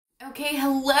Okay,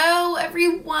 hello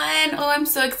everyone. Oh, I'm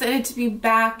so excited to be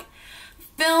back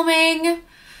filming.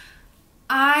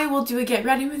 I will do a get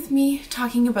ready with me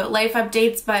talking about life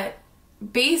updates, but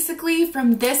basically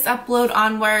from this upload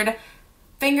onward,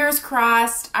 fingers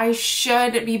crossed, I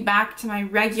should be back to my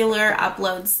regular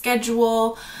upload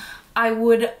schedule. I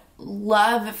would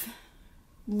love,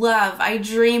 I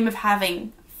dream of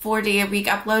having 4-day-a-week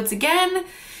uploads again,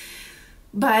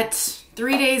 but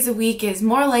 3 days a week is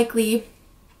more likely.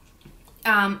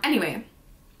 Anyway,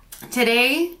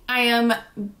 today I am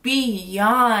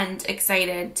beyond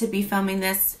excited to be filming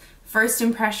this first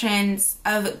impressions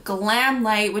of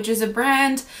Glamlite, which is a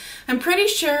brand I'm pretty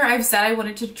sure I've said I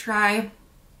wanted to try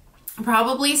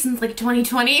probably since like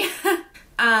 2020.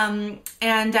 And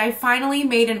I finally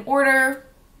made an order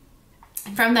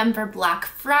from them for Black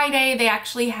Friday. They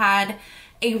actually had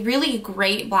a really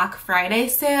great Black Friday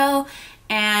sale,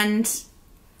 and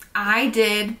I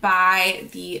did buy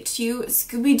the 2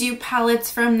 Scooby-Doo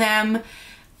palettes from them.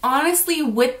 Honestly,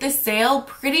 with the sale,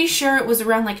 pretty sure it was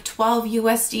around like 12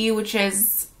 USD, which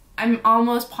is, I'm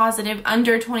almost positive,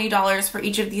 under $20 for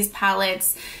each of these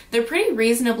palettes. They're pretty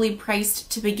reasonably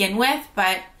priced to begin with,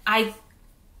 but I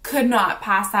could not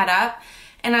pass that up.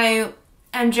 And I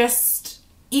am just,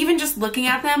 even just looking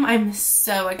at them, I'm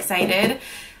so excited.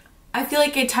 I feel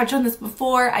like I touched on this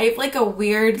before. I have like a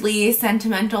weirdly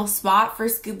sentimental spot for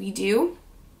Scooby-Doo,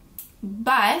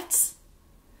 but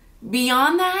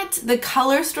beyond that, the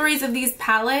color stories of these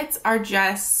palettes are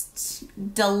just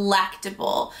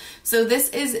delectable. So this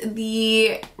is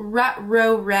the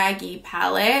Retro Raggy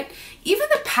palette. Even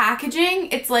the packaging,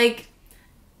 it's like,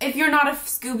 if you're not a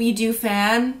Scooby-Doo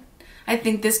fan, I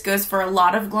think this goes for a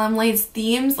lot of Glamlite's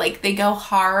themes. Like, they go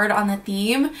hard on the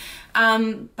theme.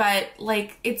 But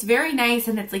like, it's very nice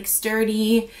and it's like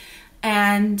sturdy,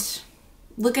 and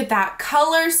look at that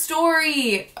color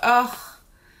story. Ugh.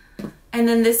 And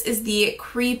then this is the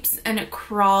Creeps and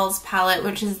Crawls palette,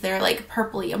 which is their like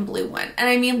purpley and blue one. And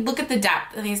I mean, look at the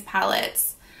depth in these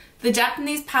palettes. The depth in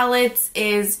these palettes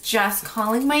is just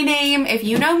calling my name. If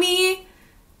you know me,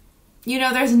 you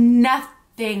know there's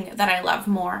nothing that I love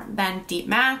more than deep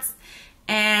mattes.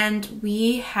 And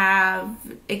we have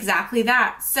exactly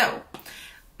that. So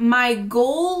my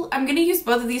goal, I'm going to use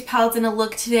both of these palettes in a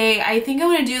look today. I think I'm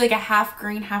going to do like a half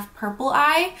green, half purple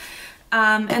eye.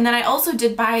 And then I also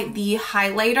did buy the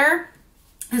highlighter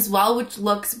as well, which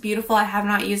looks beautiful. I have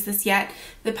not used this yet.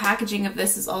 The packaging of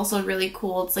this is also really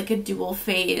cool. It's like a dual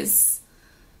phase,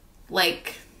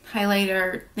 like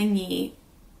highlighter thingy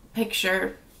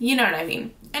picture. You know what I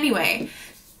mean? Anyway,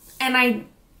 and I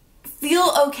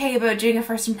feel okay about doing a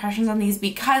first impressions on these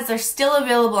because they're still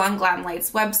available on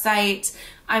Glamlite's website.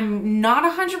 I'm not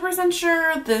 100%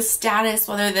 sure the status,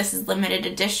 whether this is limited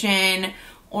edition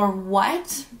or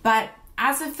what, but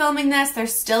as of filming this, they're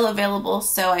still available,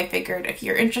 so I figured if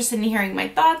you're interested in hearing my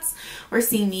thoughts or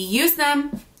seeing me use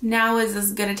them, now is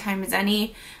as good a time as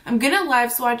any. I'm gonna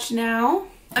live swatch now.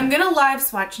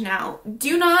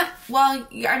 Do not, well,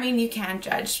 I mean, you can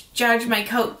judge my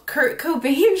Kurt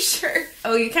Cobain shirt.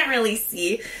 Oh, you can't really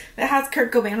see. It has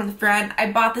Kurt Cobain on the front. I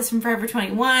bought this from Forever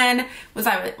 21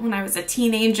 when I was a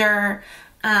teenager.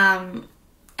 And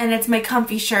it's my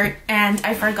comfy shirt, and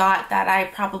I forgot that I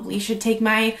probably should take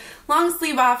my long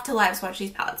sleeve off to live swatch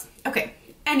these palettes. Okay,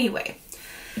 anyway.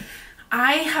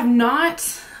 I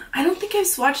don't think I've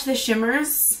swatched the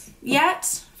shimmers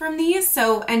yet from these,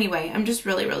 so anyway, I'm just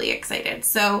really excited.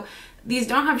 So these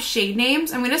don't have shade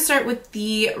names. I'm going to start with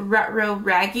the Retro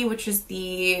Raggy, which is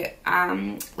the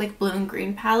like blue and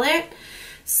green palette.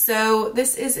 So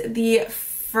this is the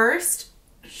first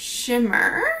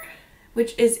shimmer,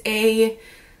 which is a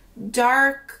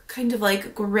dark kind of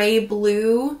like gray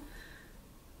blue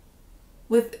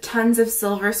with tons of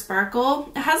silver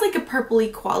sparkle. It has like a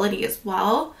purpley quality as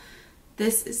well.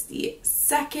 This is the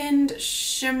second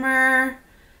shimmer.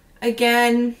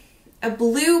 Again, a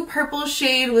blue purple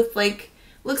shade with like,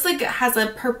 looks like it has a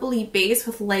purpley base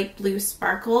with light blue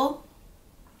sparkle.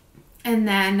 And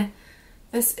then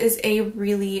this is a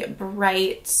really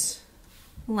bright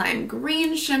lime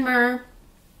green shimmer.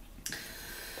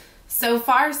 So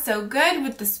far, so good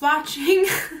with the swatching.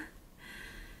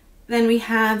 Then we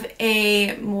have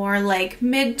a more like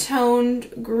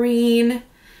mid-toned green,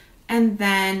 and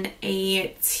then a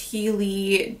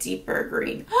tealy deeper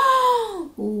green.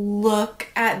 Look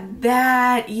at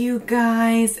that, you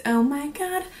guys. Oh my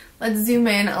god. Let's zoom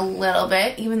in a little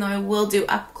bit, even though I will do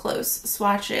up close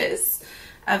swatches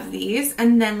of these.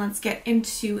 And then let's get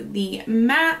into the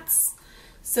mattes.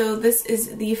 So this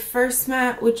is the first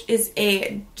matte, which is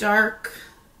a dark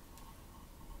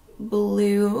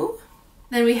blue.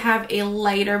 Then we have a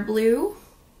lighter blue.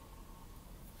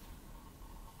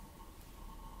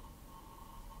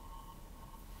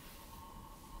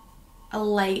 a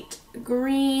light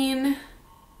green.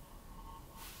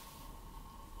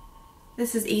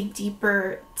 This is a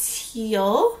deeper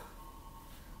teal.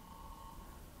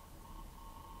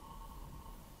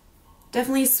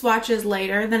 Definitely swatches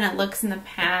lighter than it looks in the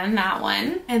pan, that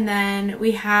one. And then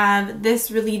we have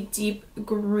this really deep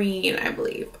green, I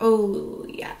believe. Oh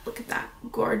yeah, look at that,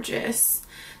 gorgeous.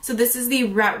 So this is the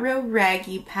Retro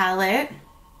Raggy palette.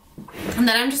 And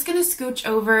then I'm just gonna scooch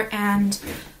over and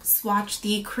swatch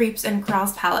the Creeps and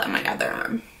Crawls palette on my other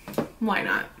arm. Why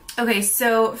not? Okay,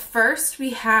 so first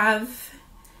we have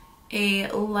a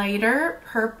lighter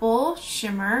purple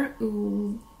shimmer.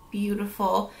 Ooh,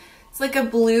 beautiful. It's like a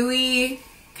bluey,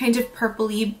 kind of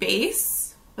purpley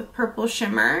base with purple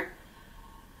shimmer.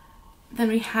 Then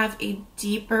we have a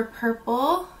deeper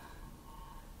purple.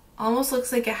 Almost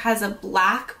looks like it has a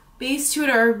black base to it,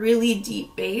 or a really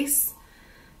deep base.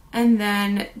 And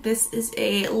then this is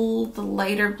the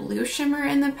lighter blue shimmer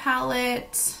in the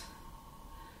palette.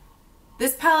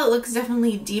 This palette looks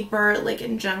definitely deeper, like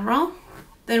in general.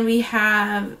 Then we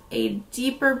have a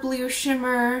deeper blue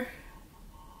shimmer.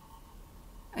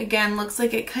 Again, looks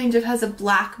like it kind of has a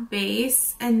black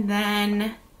base. And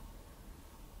then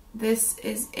this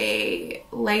is a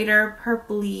lighter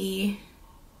purpley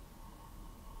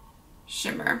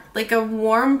shimmer. Like a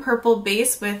warm purple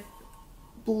base with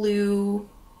blue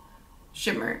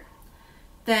shimmer.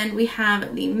 Then we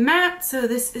have the matte. So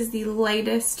this is the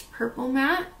lightest purple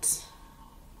matte.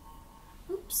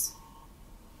 Oops.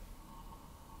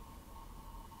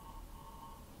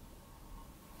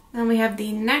 Then we have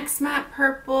the next matte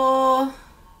purple.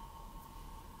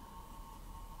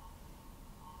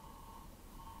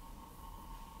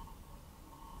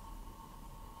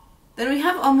 Then we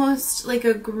have almost like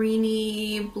a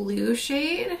greeny blue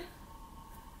shade.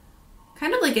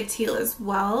 Kind of like a teal as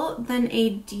well. Then a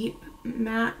deep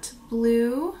matte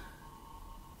blue.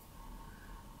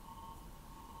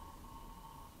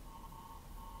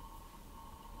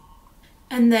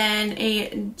 And then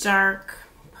a dark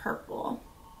purple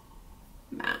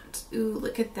matte. Ooh,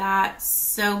 look at that.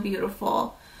 So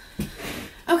beautiful.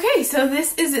 Okay, so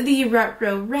this is the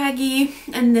Retro Raggy,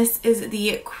 and this is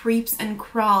the Creeps and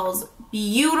Crawls.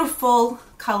 Beautiful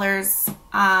colors.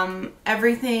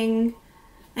 Everything.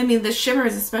 I mean, the shimmer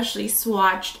is especially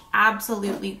swatched.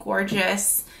 Absolutely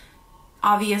gorgeous.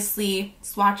 Obviously,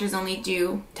 swatches only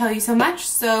do tell you so much,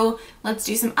 so let's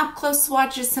do some up-close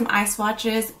swatches, some eye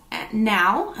swatches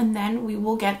now, and then we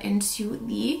will get into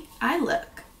the eye look.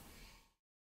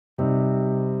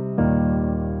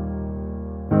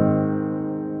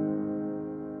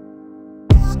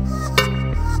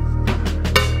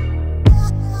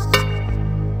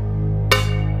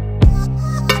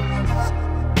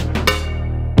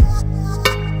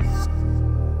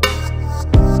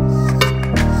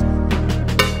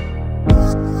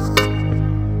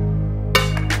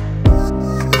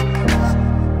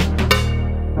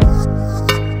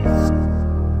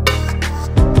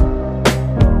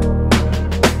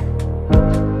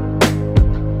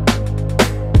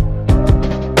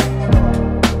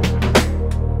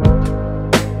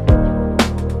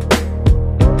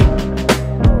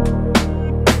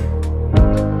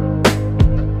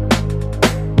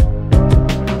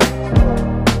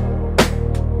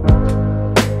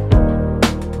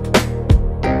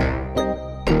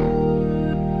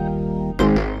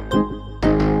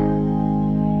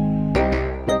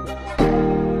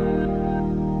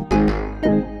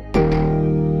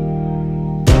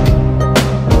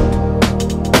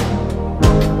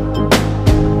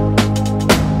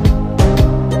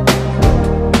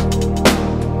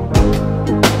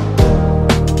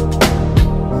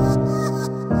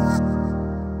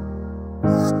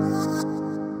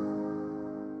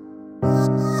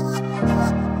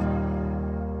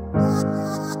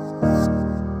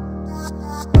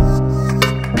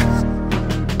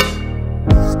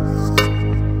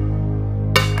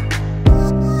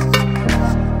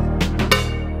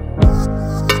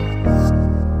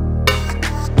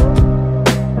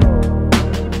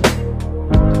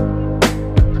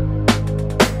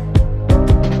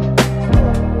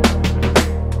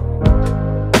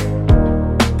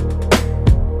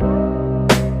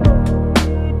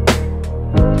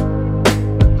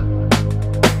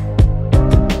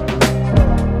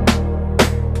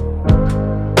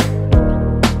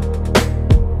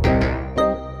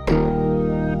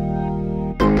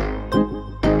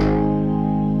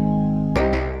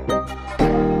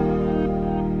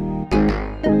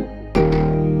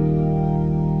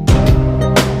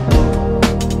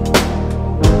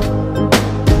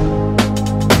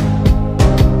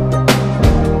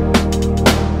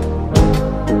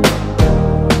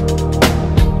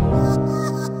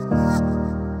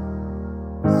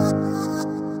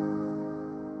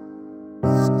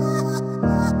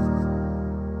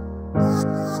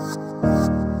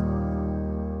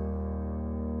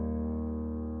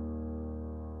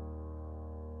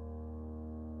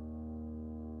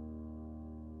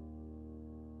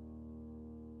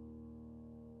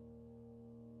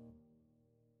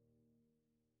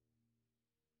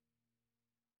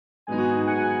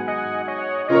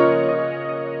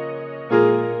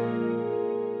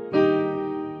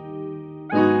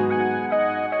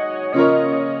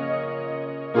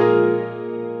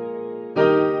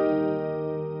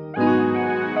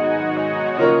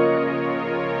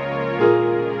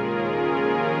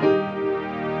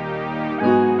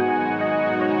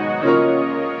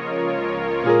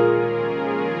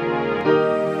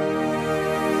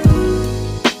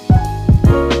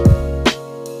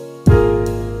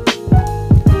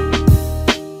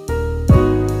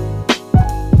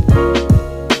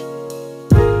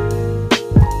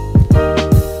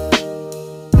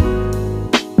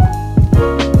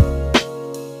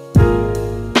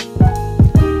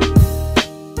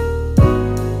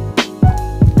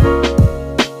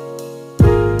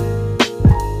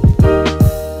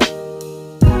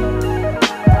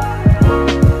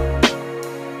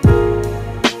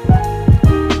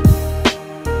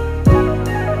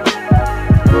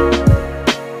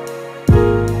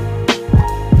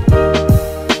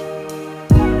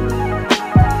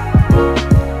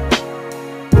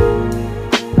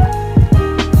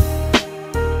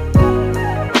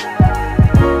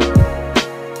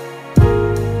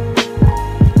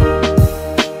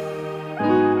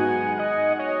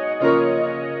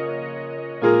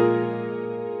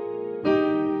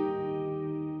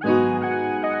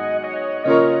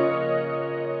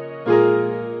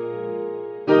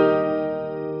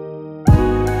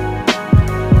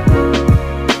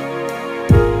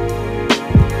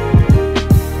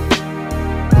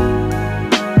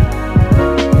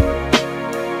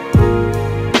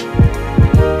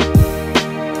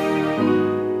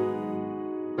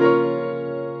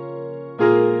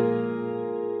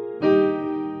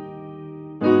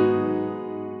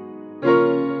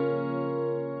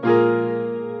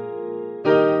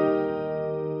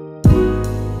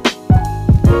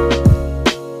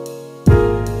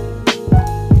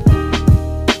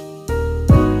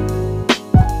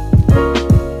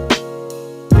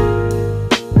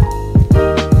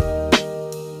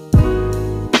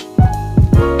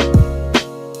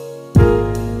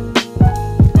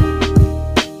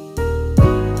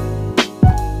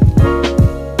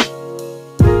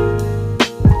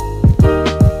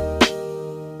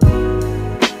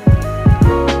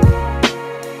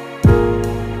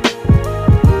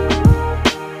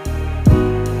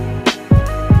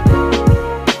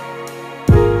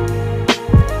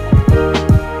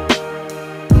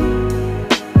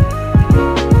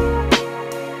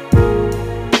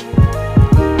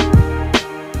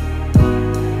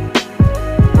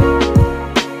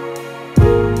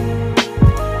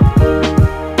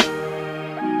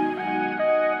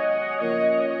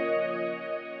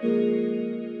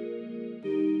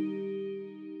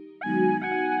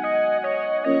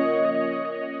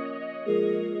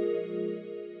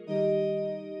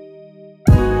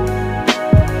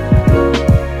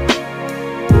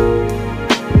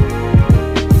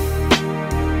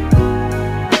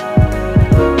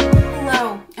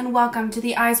 welcome to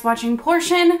the eye swatching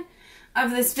portion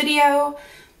of this video.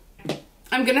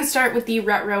 I'm gonna start with the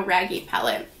Retro Raggy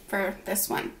palette for this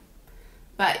one.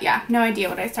 But yeah, no idea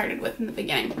what I started with in the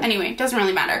beginning. Anyway, it doesn't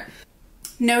really matter.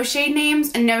 No shade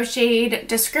names and no shade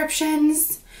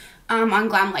descriptions on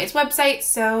Glamlite's website,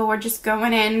 so we're just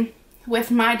going in with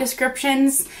my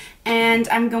descriptions, and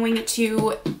I'm going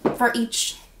to, for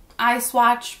each eye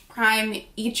swatch, prime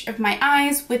each of my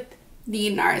eyes with the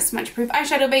NARS Smudge Proof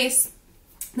Eyeshadow Base.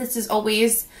 This is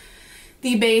always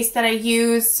the base that I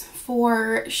use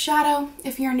for shadow.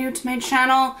 If you're new to my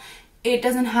channel, it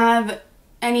doesn't have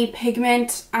any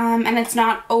pigment and it's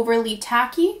not overly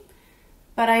tacky,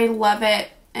 but I love it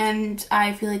and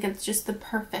I feel like it's just the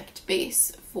perfect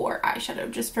base for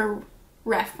eyeshadow, just for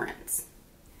reference.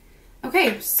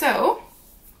 Okay, so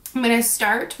I'm going to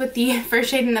start with the first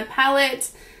shade in the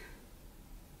palette,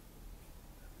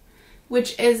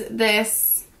 which is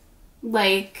this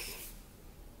like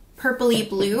purpley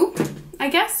blue, I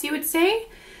guess you would say.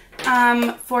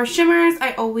 For shimmers,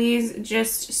 I always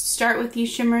just start with these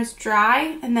shimmers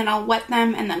dry and then I'll wet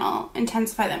them and then I'll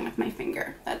intensify them with my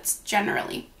finger. That's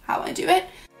generally how I do it.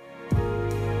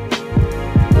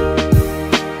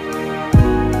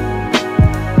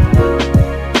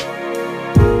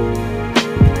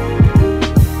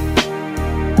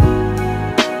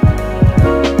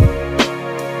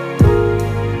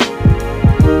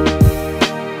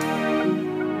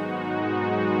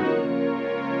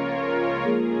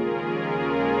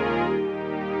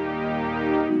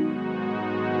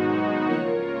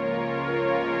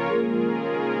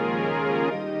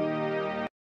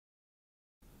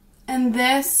 And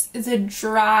this is a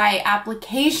dry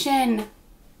application.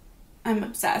 I'm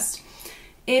obsessed.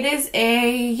 It is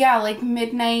a, yeah, like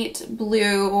midnight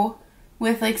blue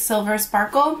with like silver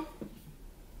sparkle.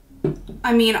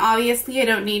 I mean, obviously I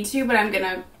don't need to, but I'm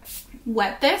gonna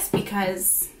wet this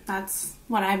because that's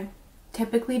what I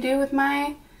typically do with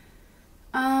my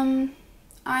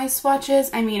eye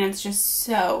swatches. I mean, it's just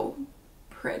so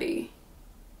pretty.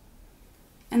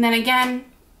 And then again,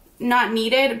 not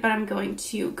needed, but I'm going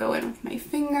to go in with my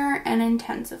finger and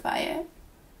intensify it.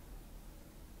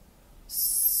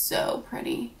 So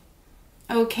pretty.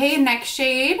 Okay, next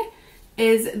shade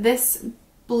is this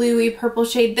bluey purple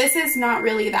shade. This is not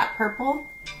really that purple.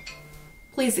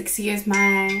 Please excuse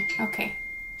my, okay,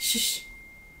 shh.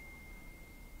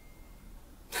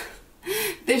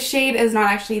 This shade is not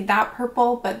actually that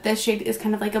purple, but this shade is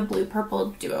kind of like a blue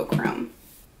purple duochrome.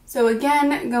 So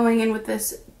again, going in with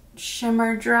this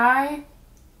shimmer dry.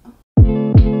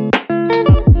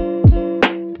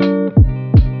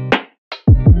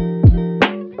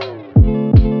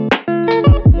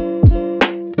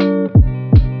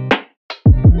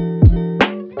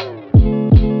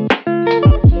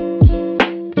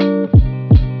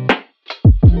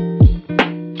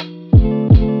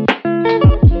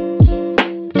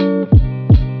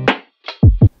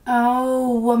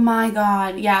 Oh my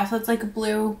god, yeah, so it's like a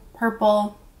blue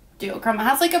purple duochrome. It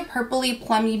has like a purpley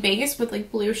plummy base with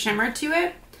like blue shimmer to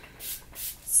it.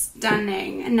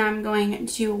 Stunning. And now I'm going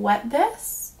to wet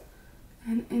this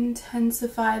and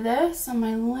intensify this on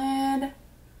my lid.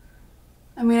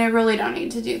 I mean, I really don't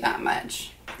need to do that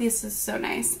much. This is so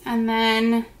nice. And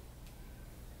then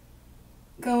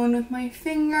go in with my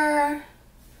finger.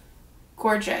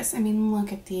 Gorgeous. I mean,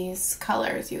 look at these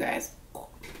colors, you guys.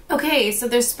 Okay, so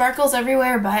there's sparkles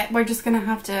everywhere, but we're just gonna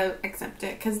have to accept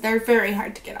it because they're very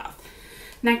hard to get off.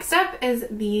 Next up is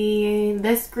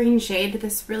this green shade,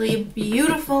 this really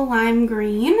beautiful lime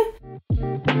green.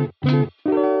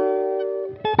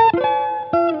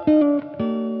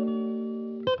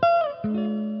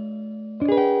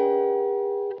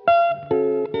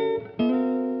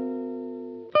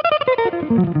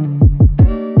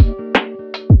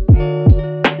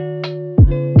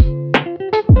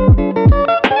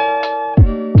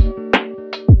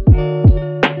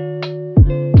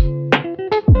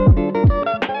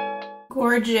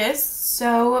 Gorgeous,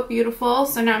 so beautiful.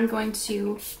 So now I'm going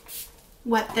to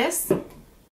wet this.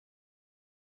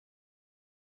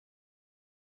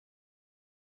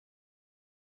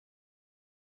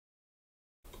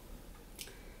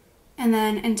 And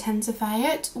then intensify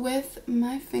it with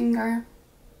my finger.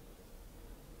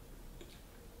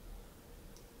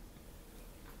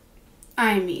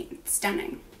 I mean,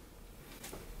 stunning.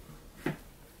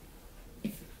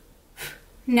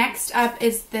 Next up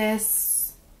is this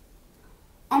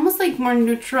almost like more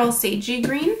neutral sagey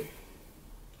green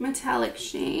metallic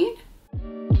shade.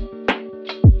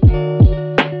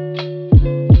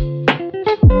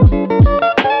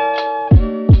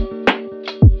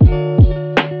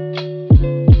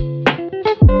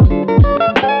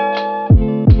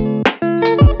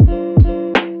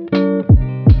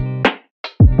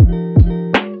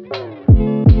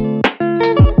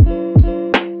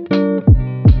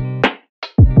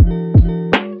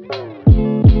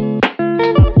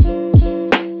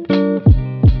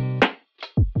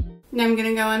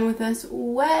 go in with this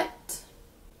wet.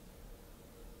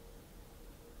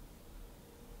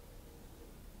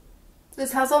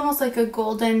 This has almost like a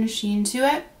golden sheen to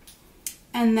it.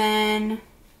 And then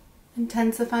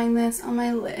intensifying this on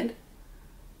my lid.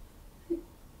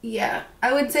 Yeah,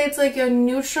 I would say it's like a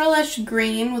neutralish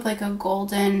green with like a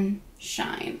golden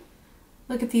shine.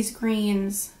 Look at these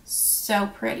greens, so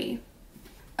pretty.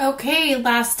 Okay,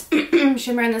 last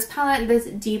shimmer in this palette, this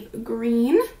deep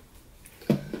green.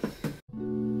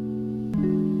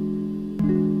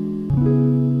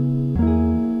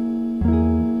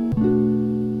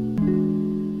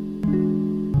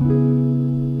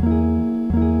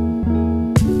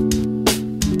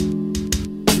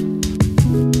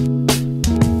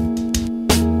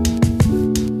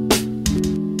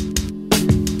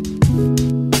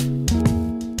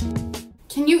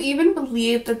 Can you even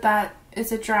believe that that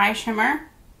is a dry shimmer?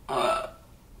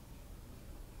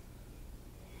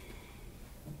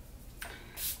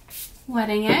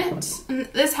 Wetting it. And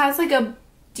this has like a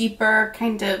deeper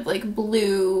kind of like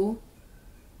blue,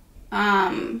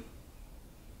 not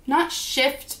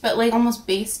shift, but like almost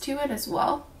base to it as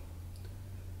well.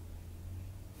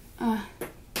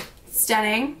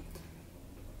 Stunning.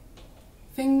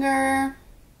 Finger.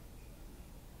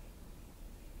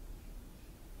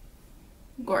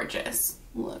 Gorgeous.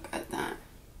 Look at that.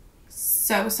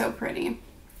 So, so pretty.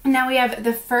 Now we have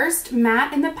the first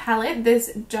matte in the palette,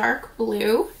 this dark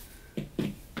blue.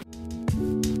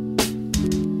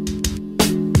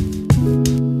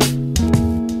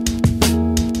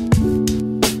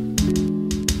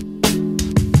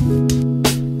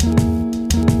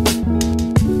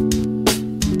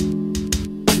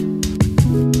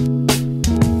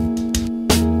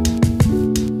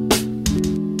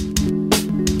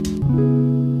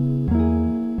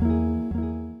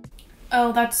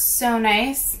 Oh, that's so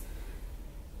nice.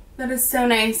 That is so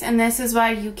nice. And this is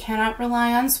why you cannot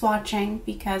rely on swatching,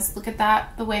 because look at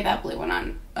that, the way that blue went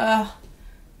on. Ugh,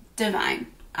 divine.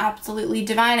 Absolutely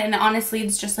divine. And honestly,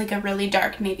 it's just like a really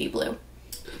dark navy blue.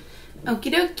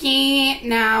 Okie dokie.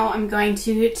 Now I'm going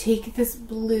to take this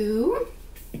blue.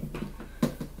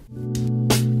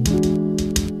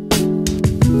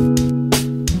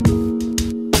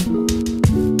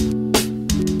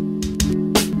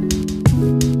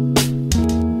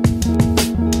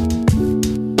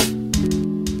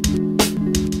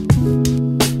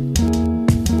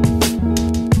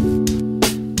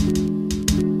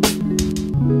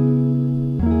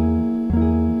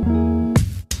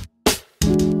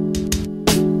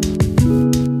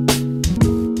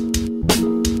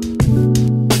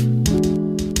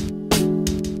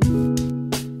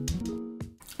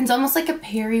 It's almost like a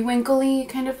periwinkle-y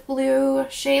kind of blue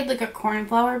shade, like a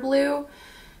cornflower blue.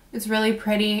 It's really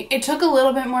pretty. It took a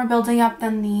little bit more building up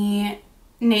than the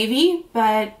navy,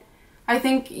 but I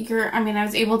think I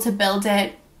was able to build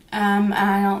it, and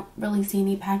I don't really see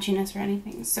any patchiness or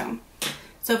anything. So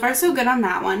far so good on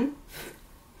that one.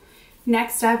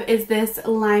 Next up is this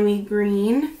limey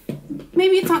green.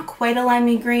 Maybe it's not quite a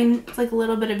limey green. It's like a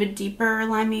little bit of a deeper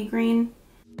limey green.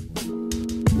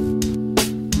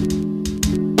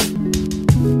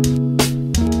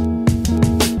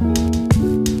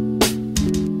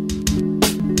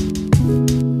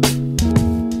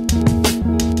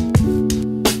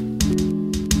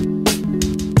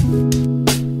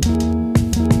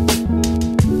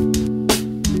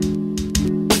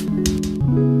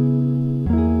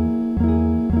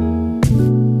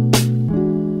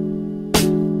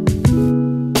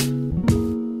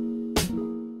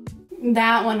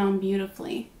 That went on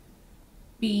beautifully.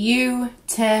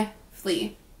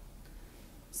 Beautifully.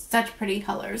 Such pretty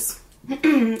colors.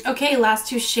 Okay, last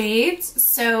two shades.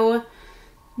 So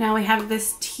now we have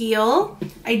this teal.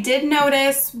 I did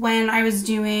notice when I was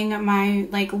doing my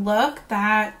look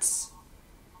that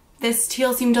this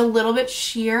teal seemed a little bit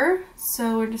sheer.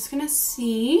 So we're just gonna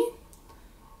see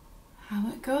how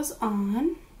it goes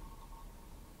on.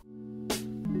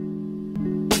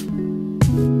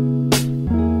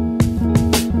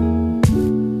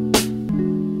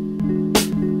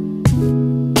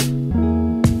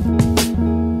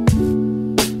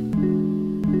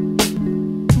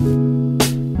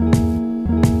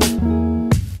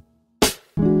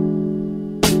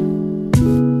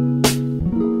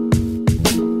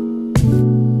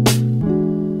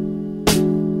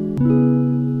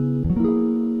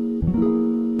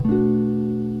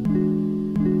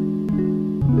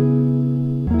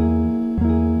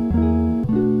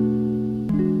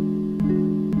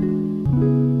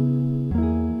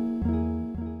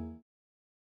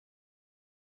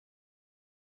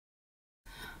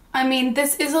 I mean,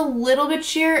 this is a little bit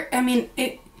sheer. I mean,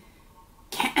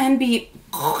 can be,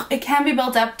 it can be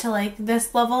built up to like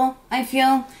this level, I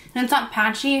feel. And it's not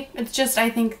patchy. It's just, I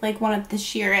think, like one of the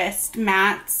sheerest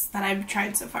mattes that I've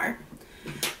tried so far.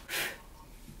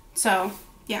 So,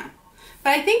 yeah.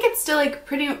 But I think it's still like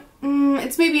pretty,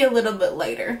 it's maybe a little bit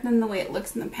lighter than the way it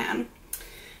looks in the pan.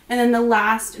 And then the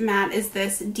last matte is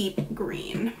this deep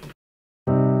green.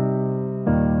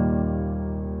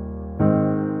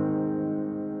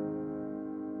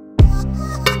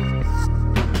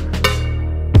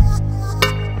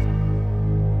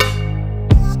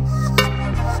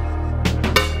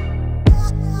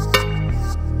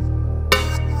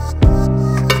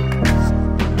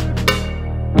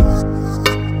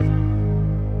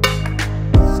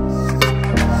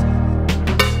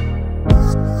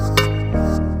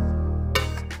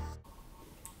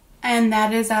 And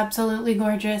that is absolutely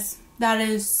gorgeous. That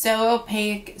is so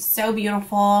opaque, so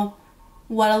beautiful.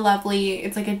 What a lovely,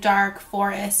 it's like a dark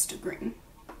forest green.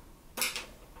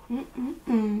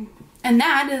 And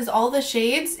that is all the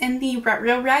shades in the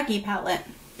Real Raggy palette.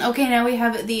 Okay, now we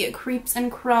have the Creeps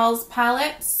and Crawls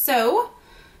palette. So,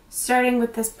 starting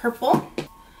with this purple.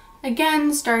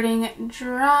 Again, starting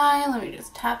dry. Let me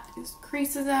just tap these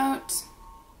creases out.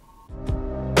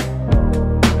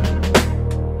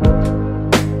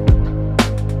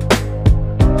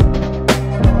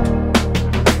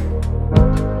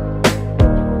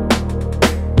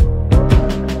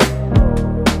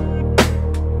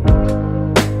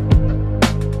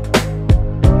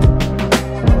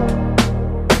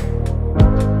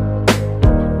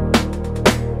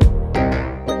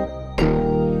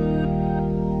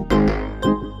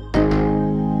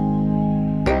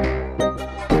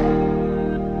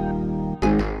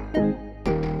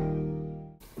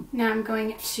 Now I'm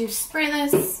going to spray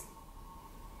this.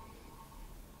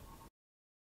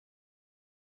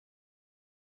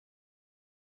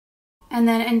 And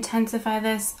then intensify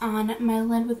this on my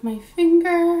lid with my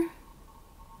finger.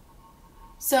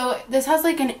 So this has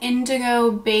like an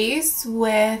indigo base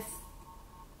with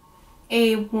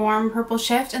a warm purple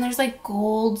shift, and there's like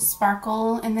gold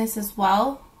sparkle in this as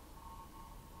well.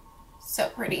 So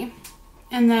pretty.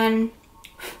 And then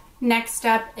next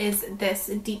step is this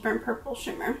deeper purple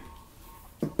shimmer.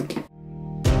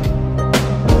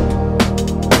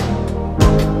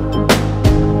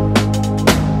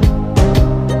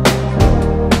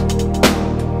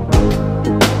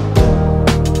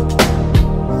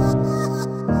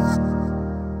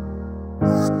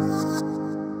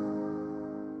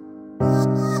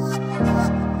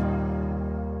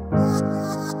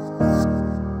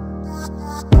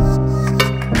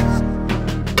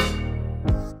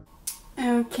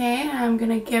 Okay, I'm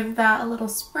gonna give that a little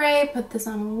spray, put this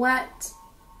on wet.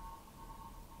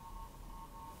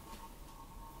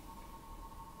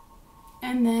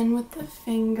 And then with the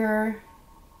finger.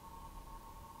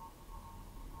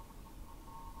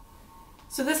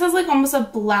 So this has like almost a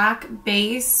black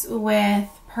base with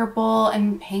purple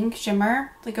and pink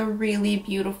shimmer. Like a really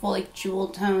beautiful, like jewel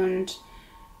toned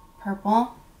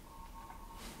purple.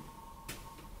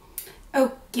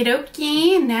 Okie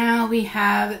dokie, now we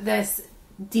have this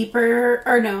deeper,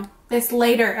 or no, this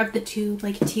lighter of the two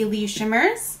like tealy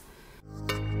shimmers.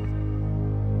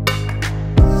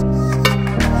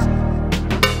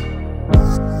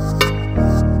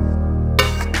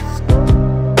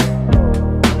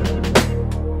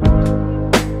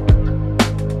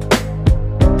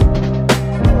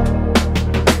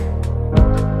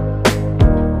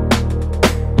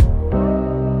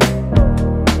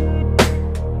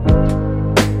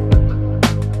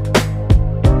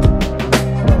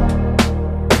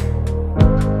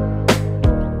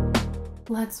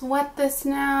 Let's wet this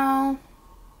now.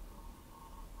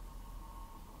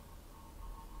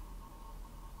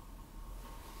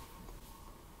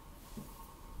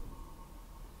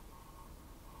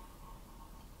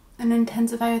 And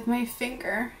intensify with my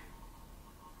finger.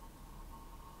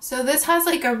 So this has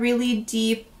like a really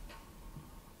deep,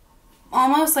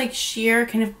 almost like sheer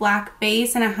kind of black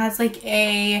base, and it has like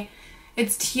a,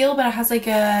 it's teal, but it has like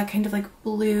a kind of like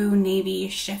blue navy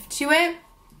shift to it.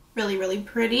 Really, really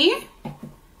pretty.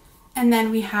 And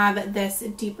then we have this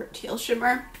deeper teal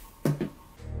shimmer.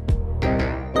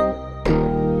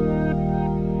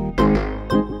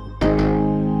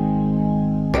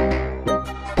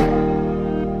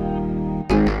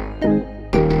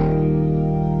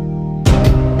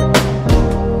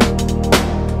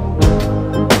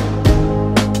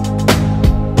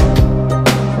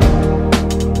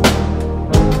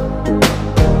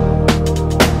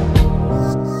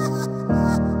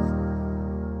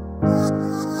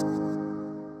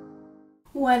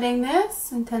 Wetting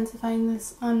this, intensifying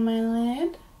this on my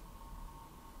lid.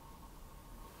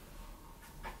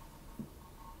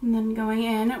 And then going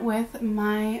in with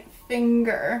my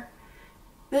finger.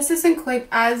 This isn't quite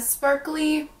as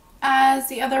sparkly as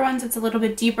the other ones. It's a little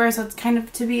bit deeper, so it's kind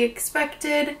of to be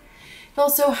expected. It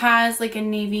also has like a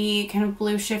navy kind of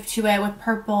blue shift to it with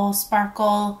purple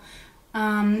sparkle.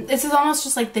 This is almost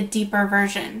just like the deeper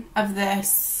version of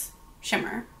this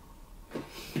shimmer.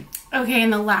 Okay,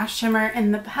 and the last shimmer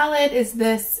in the palette is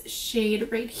this shade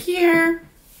right here.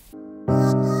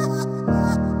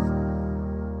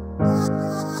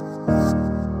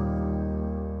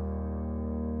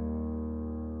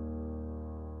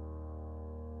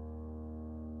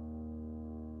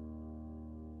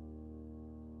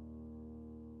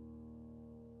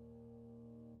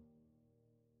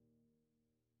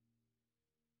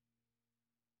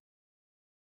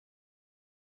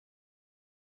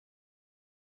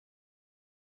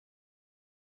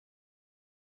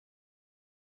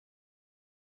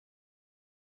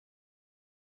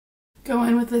 Go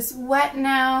in with this wet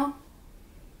now.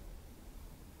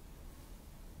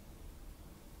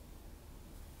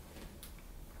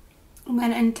 I'm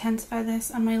going to intensify this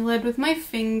on my lid with my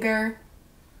finger.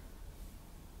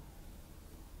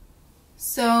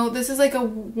 So this is like a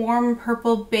warm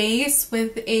purple base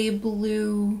with a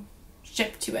blue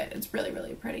ship to it. It's really,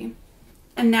 really pretty.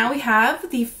 And now we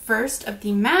have the first of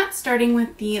the matte, starting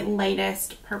with the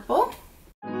lightest purple.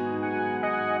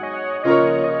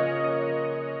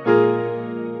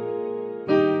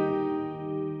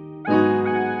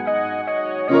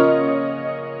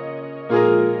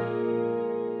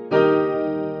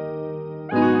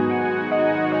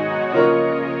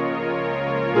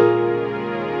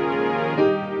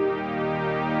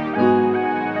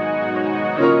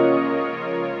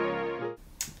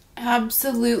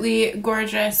 Absolutely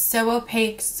gorgeous, so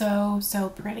opaque, so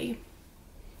pretty.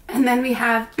 And then we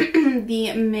have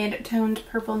the mid-toned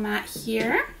purple matte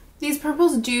here. These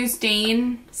purples do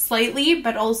stain slightly,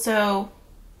 but also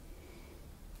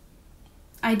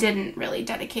I didn't really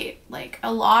dedicate like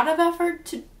a lot of effort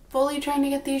to fully trying to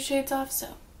get these shades off, so.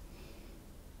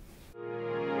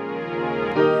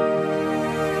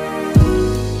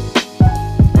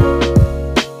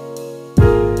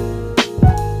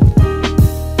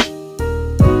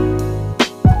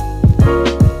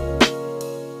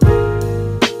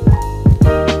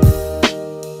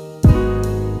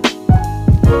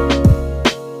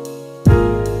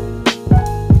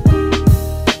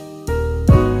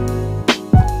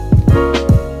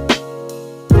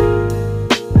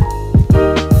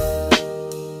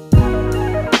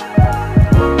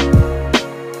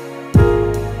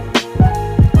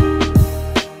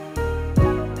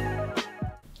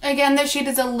 Again, this shade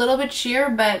is a little bit sheer,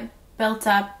 but built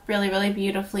up really, really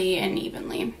beautifully and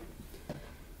evenly.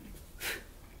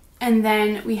 And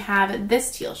then we have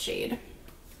this teal shade.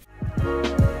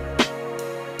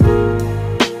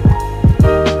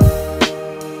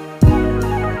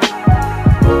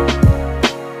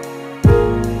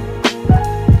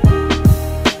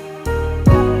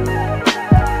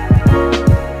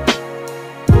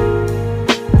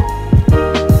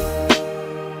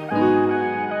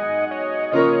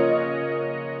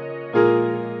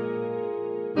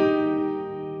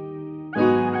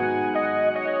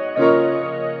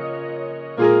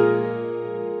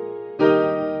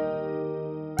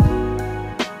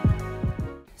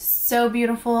 So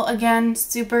beautiful. Again,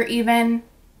 super even,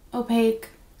 opaque,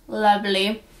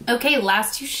 lovely. Okay,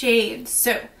 last two shades.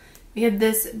 So we have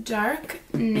this dark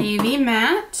navy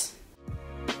matte.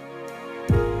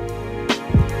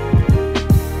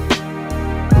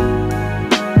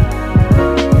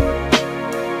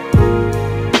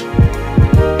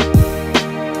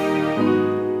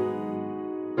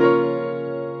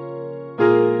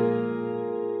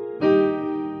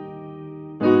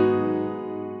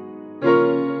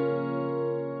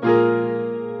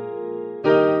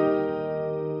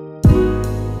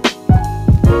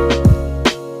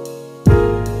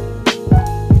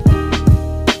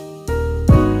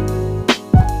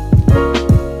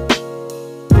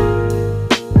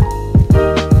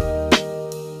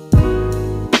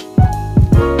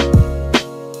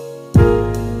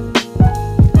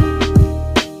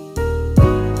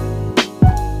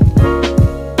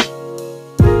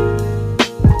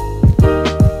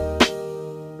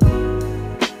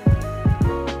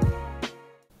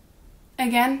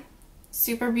 Again,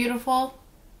 super beautiful.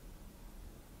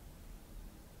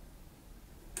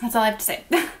 That's all I have to say.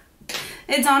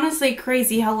 It's honestly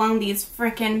crazy how long these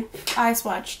frickin' eye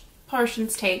swatch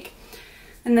portions take.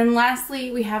 And then lastly,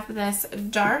 we have this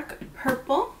dark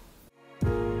purple.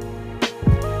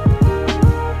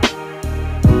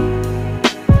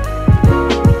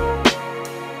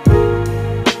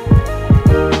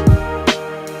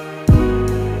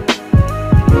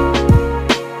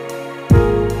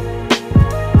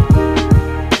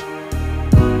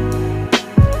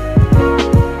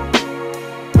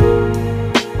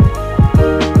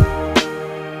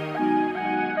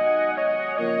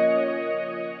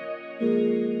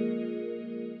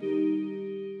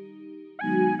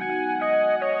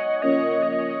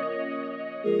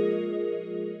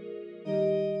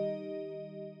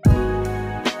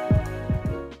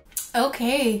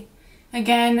 Okay,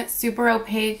 again, super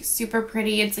opaque, super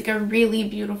pretty. It's like a really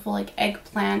beautiful like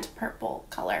eggplant purple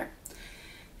color.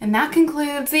 And that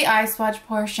concludes the eye swatch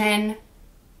portion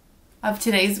of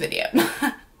today's video.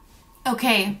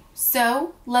 Okay,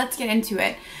 so let's get into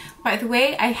it. By the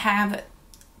way, I have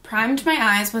primed my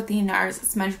eyes with the NARS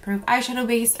Smudge Proof eyeshadow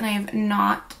base, and I have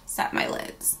not set my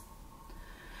lids.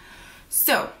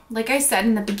 So, like I said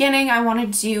in the beginning, I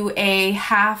want to do a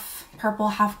half purple,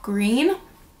 half green.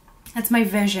 That's my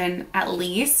vision, at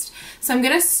least. So I'm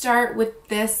going to start with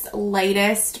this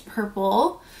lightest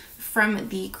purple from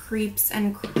the Creeps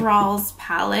and Crawls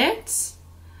palette.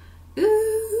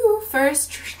 Ooh,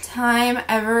 first time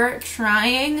ever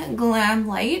trying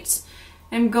Glamlite.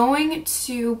 I'm going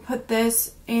to put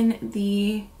this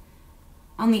in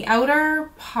on the outer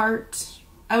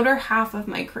half of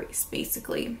my crease,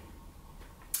 basically.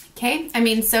 Okay, I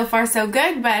mean, so far so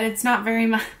good, but it's not very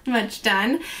much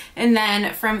done. And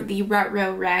then from the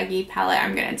Retro Raggy palette,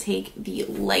 I'm gonna take the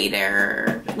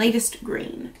latest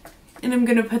green. And I'm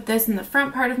gonna put this in the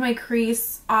front part of my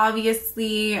crease.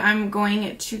 Obviously, I'm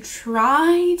going to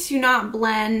try to not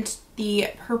blend the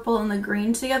purple and the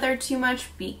green together too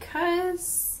much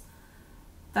because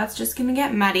that's just gonna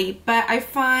get muddy. But I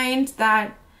find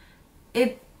that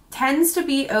it tends to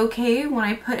be okay when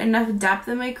I put enough depth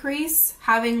in my crease,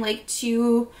 having like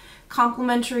two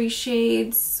complementary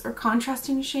shades or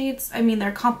contrasting shades. I mean,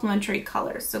 they're complementary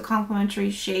colors, so complementary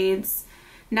shades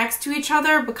next to each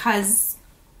other, because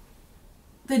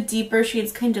the deeper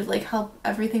shades kind of like help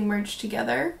everything merge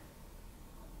together.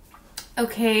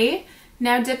 Okay,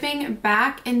 now dipping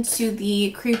back into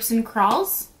the Creeps and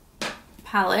Crawls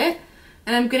palette,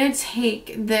 and I'm gonna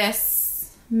take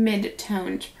this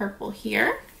mid-toned purple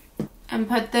here and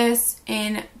put this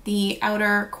in the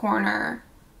outer corner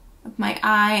of my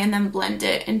eye and then blend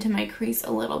it into my crease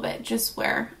a little bit, just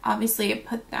where obviously I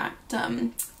put that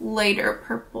lighter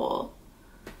purple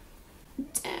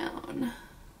down.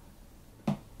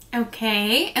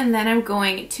 Okay, and then I'm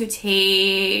going to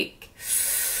take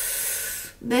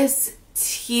this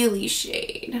tealy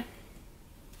shade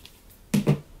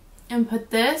and put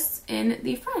this in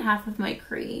the front half of my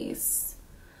crease.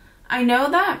 I know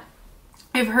that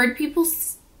I've heard people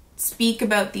speak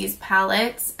about these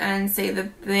palettes and say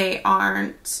that they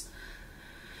aren't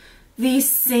the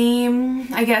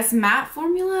same, I guess, matte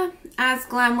formula as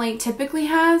Glamlite typically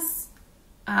has.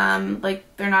 Like,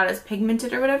 they're not as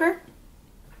pigmented or whatever.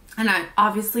 And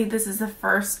obviously this is the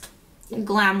first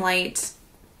Glamlite,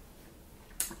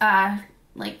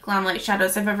 Glamlite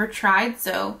shadows I've ever tried,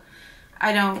 so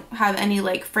I don't have any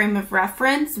like frame of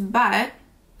reference, but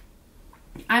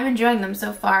I'm enjoying them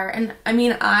so far. And I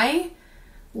mean, I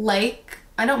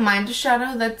don't mind a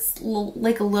shadow that's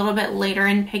like a little bit later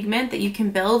in pigment that you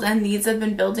can build, and these have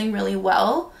been building really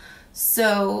well.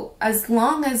 So as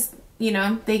long as, you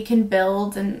know, they can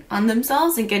build on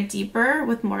themselves and get deeper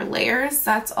with more layers,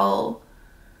 that's all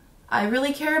I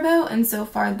really care about, and so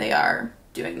far they are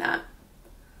doing that.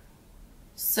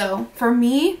 So for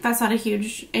me, that's not a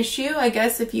huge issue. I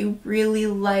guess if you really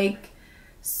like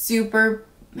super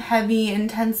heavy,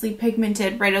 intensely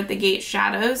pigmented right out the gate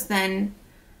shadows, then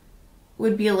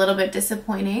would be a little bit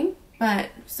disappointing, but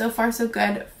so far so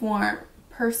good for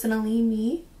personally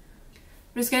me.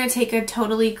 I'm just going to take a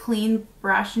totally clean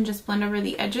brush and just blend over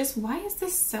the edges. Why is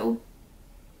this so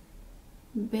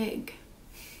big?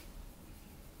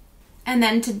 And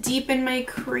then to deepen my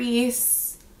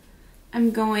crease,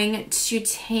 I'm going to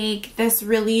take this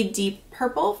really deep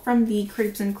purple from the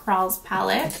Creeps and Crawls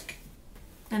palette.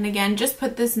 And again, just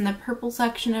put this in the purple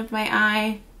section of my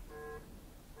eye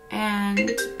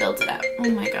and build it up. Oh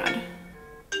my god.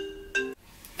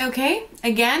 Okay,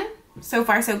 again, so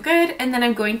far so good. And then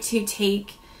I'm going to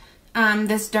take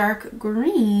this dark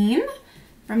green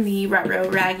from the Retro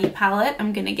Raggy palette.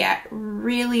 I'm gonna get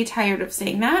really tired of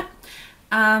saying that.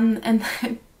 And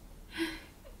then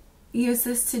use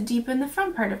this to deepen the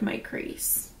front part of my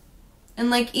crease. And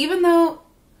like, even though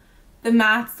the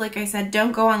mattes, like I said,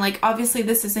 don't go on, like, obviously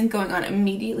this isn't going on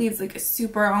immediately. It's like a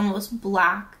super almost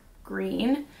black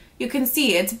green. You can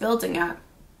see it's building up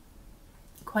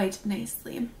quite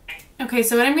nicely. Okay,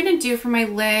 so what I'm going to do for my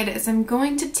lid is I'm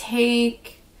going to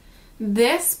take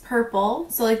this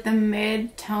purple, so like the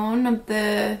mid-tone of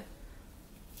the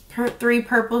three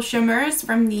purple shimmers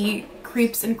from the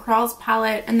Creeps and Crawls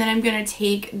palette, and then I'm going to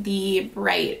take the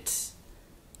bright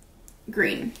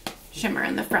green shimmer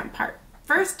in the front part.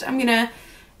 First, I'm going to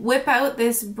whip out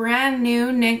this brand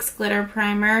new NYX glitter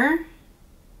primer,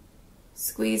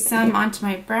 squeeze some onto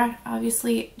my brush.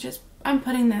 Obviously, I'm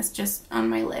putting this just on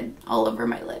my lid, all over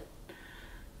my lid.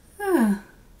 Oh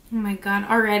my god,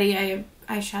 already I have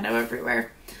eyeshadow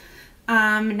everywhere.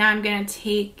 Now I'm gonna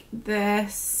take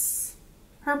this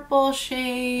purple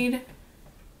shade,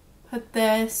 put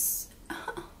this,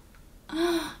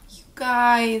 you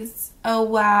guys, oh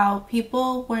wow,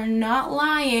 people were not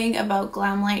lying about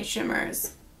Glamlite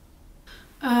shimmers.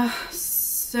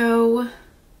 So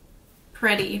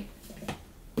pretty.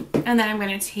 And then I'm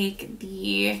gonna take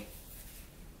the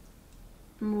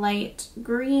light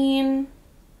green,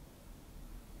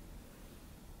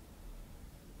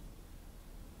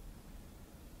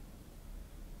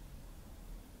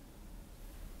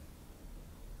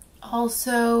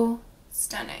 also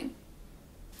stunning.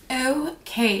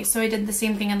 Okay, so I did the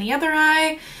same thing on the other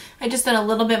eye. I just did a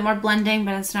little bit more blending,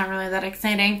 but it's not really that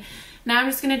exciting. Now I'm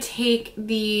just gonna take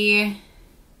the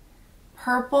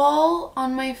purple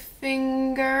on my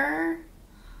finger.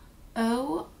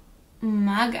 Oh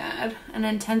my god. And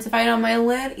intensify it on my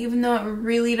lid, even though it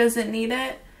really doesn't need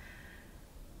it.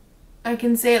 I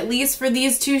can say at least for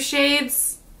these two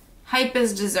shades, hype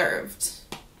is deserved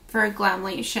for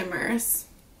Glamlite shimmers.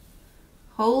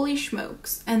 Holy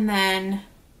smokes. And then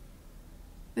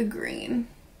the green.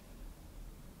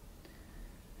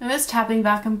 I'm just tapping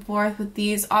back and forth with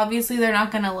these. Obviously they're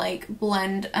not gonna like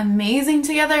blend amazing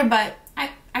together, but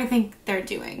I think they're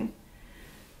doing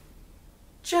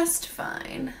just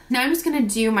fine. Now I'm just gonna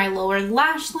do my lower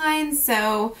lash line.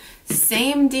 So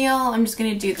same deal. I'm just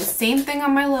gonna do the same thing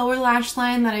on my lower lash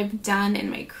line that I've done in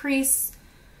my crease.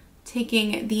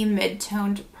 Taking the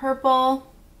mid-toned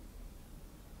purple,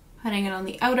 putting it on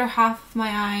the outer half of my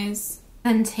eyes,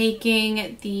 then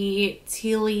taking the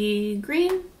tealy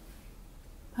green,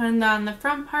 putting that on the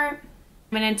front part.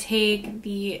 I'm gonna take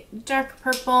the dark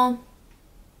purple,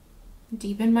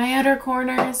 deepen my outer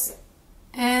corners,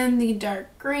 and the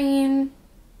dark green.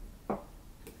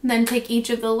 Then take each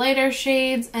of the lighter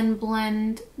shades and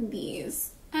blend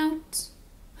these out.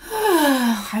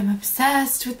 I'm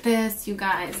obsessed with this, you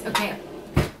guys. Okay.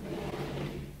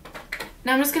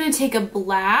 Now I'm just gonna take a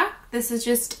black. This is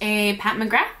just a Pat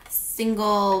McGrath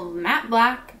single matte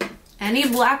black. Any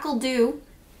black will do.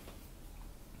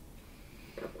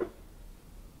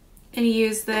 And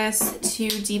use this to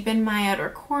deepen my outer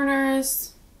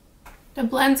corners. The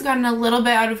blend's gotten a little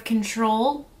bit out of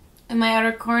control in my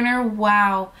outer corner.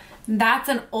 Wow, that's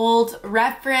an old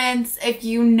reference. If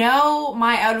you know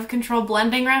my out of control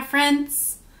blending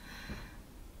reference,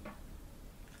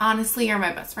 honestly, you're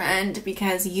my best friend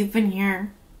because you've been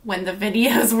here when the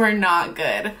videos were not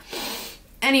good.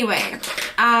 Anyway,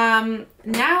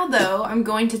 now though, I'm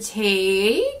going to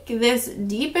take this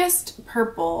deepest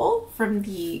purple from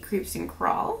the Creeps and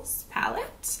Crawls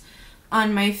palette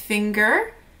on my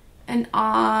finger and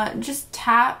just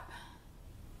tap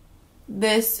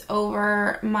this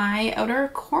over my outer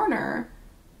corner.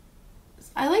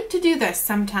 I like to do this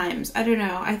sometimes. I don't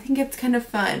know. I think it's kind of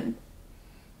fun.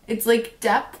 It's like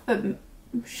depth but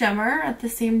shimmer at the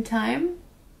same time.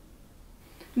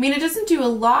 I mean, it doesn't do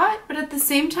a lot, but at the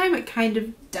same time, it kind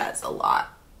of does a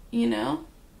lot, you know?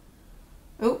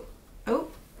 Oh, oh,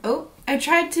 oh. I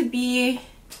tried to be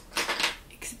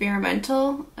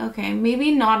experimental. Okay,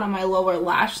 maybe not on my lower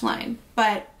lash line,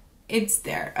 but it's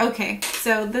there. Okay,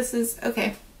 so this is,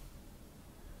 okay.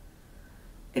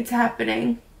 It's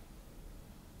happening.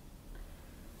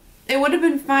 It would have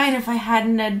been fine if I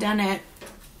hadn't had done it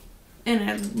in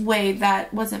a way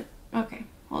that wasn't, okay,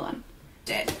 hold on.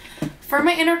 Did. For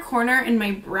my inner corner and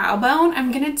my brow bone,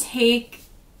 I'm gonna take,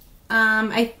 I'm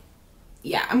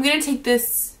gonna take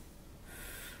this,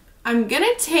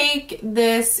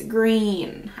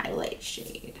 green highlight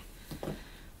shade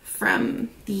from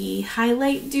the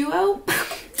highlight duo,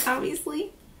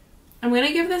 obviously. I'm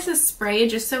gonna give this a spray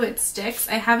just so it sticks.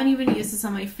 I haven't even used this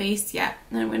on my face yet.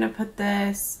 And I'm gonna put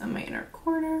this on my inner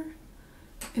corner.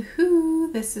 Ooh,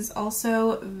 this is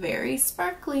also very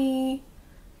sparkly.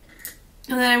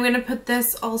 And then I'm going to put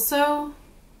this also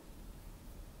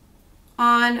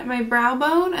on my brow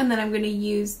bone, and then I'm going to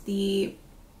use the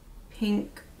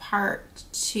pink part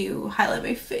to highlight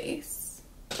my face.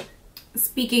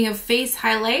 Speaking of face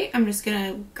highlight, I'm just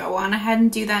going to go on ahead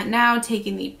and do that now,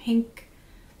 taking the pink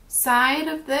side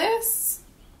of this.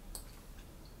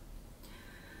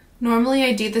 Normally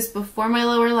I do this before my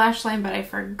lower lash line, but I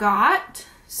forgot,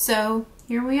 so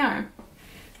here we are.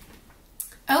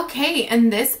 Okay,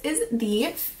 and this is the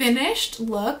finished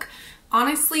look.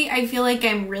 Honestly, I feel like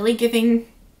I'm really giving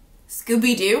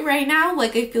Scooby-Doo right now.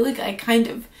 Like, I feel like I kind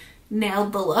of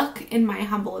nailed the look, in my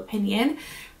humble opinion.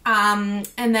 And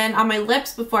then on my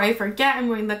lips, before I forget, I'm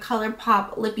wearing the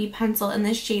ColourPop Lippy Pencil in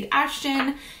this shade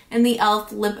Ashton and the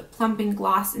e.l.f. Lip Plumping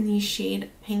Gloss in the shade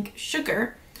Pink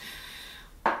Sugar.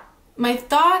 My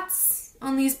thoughts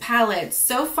on these palettes.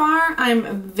 So far,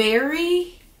 I'm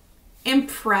very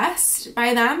impressed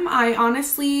by them. I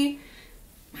honestly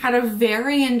had a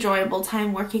very enjoyable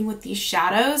time working with these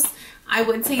shadows. I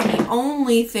would say the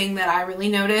only thing that I really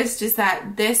noticed is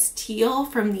that this teal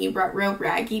from the Retro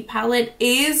Raggy palette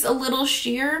is a little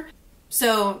sheer.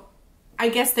 So I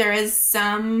guess there is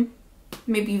some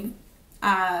maybe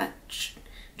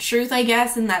truth, I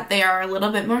guess, in that they are a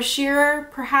little bit more sheer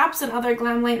perhaps than other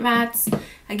Glamlite mattes.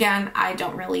 Again, I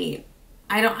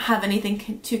don't have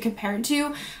anything to compare it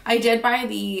to. I did buy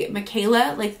the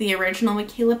Michaela, like the original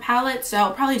Michaela palette, so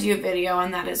I'll probably do a video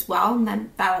on that as well, and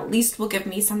then that at least will give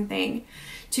me something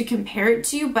to compare it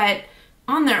to. But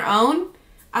on their own,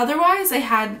 otherwise I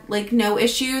had like no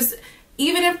issues.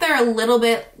 Even if they're a little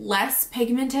bit less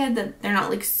pigmented, that they're not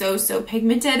like so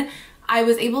pigmented, I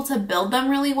was able to build them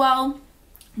really well.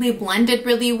 They blended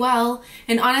really well,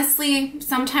 and honestly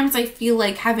sometimes I feel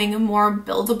like having a more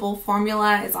buildable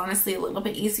formula is honestly a little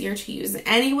bit easier to use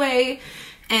anyway.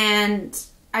 And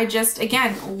I just,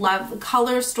 again, love the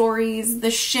color stories.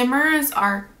 The shimmers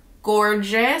are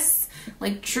gorgeous,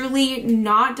 like truly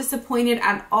not disappointed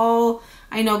at all.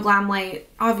 I know Glamlite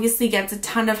obviously gets a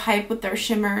ton of hype with their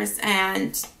shimmers,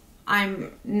 and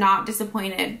I'm not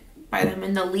disappointed by them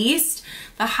in the least.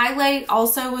 The highlight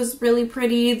also was really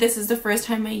pretty. This is the first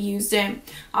time I used it.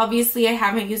 Obviously I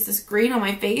haven't used this green on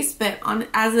my face, but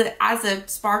as a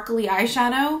sparkly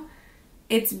eyeshadow,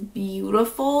 it's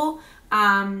beautiful.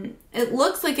 It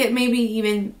looks like it might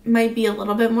be a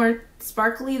little bit more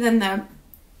sparkly than the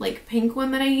like pink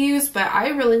one that I used, but I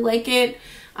really like it.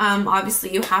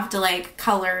 Obviously you have to like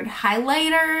colored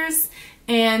highlighters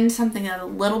and something that's a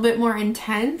little bit more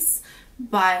intense,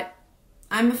 but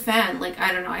I'm a fan. Like,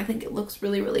 I don't know, I think it looks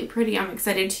really pretty. I'm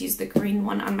excited to use the green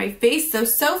one on my face.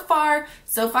 So far,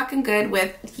 so fucking good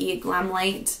with the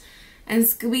Glamlite and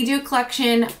Scooby-Doo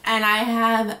collection, and I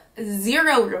have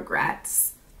zero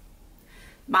regrets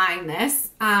buying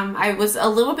this. I was a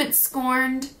little bit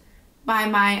scorned by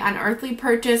my Unearthly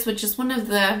purchase, which is one of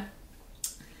the,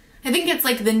 I think it's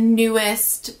like the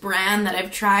newest brand that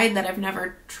I've tried that I've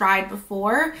never tried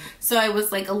before. So I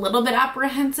was like a little bit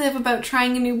apprehensive about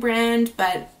trying a new brand,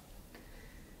 but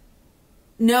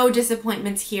no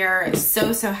disappointments here.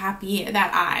 So happy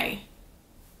that I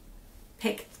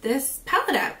picked this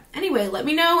palette up. Anyway, let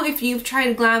me know if you've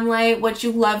tried Glamlite, what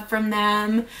you love from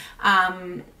them.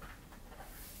 Have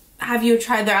you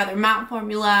tried their other matte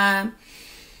formula?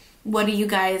 What do you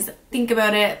guys think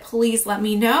about it? Please let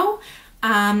me know.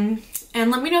 And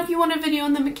let me know if you want a video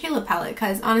on the Michaela palette,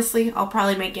 because honestly I'll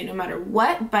probably make it no matter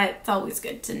what, but it's always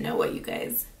good to know what you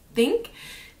guys think.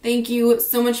 Thank you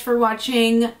so much for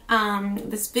watching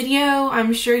this video.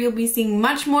 I'm sure you'll be seeing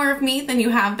much more of me than you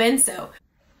have been.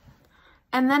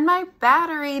 And then my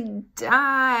battery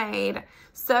died,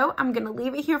 so I'm gonna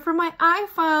leave it here for my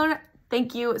iPhone.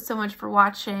 Thank you so much for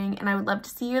watching, and I would love to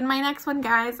see you in my next one,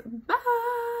 guys. Bye.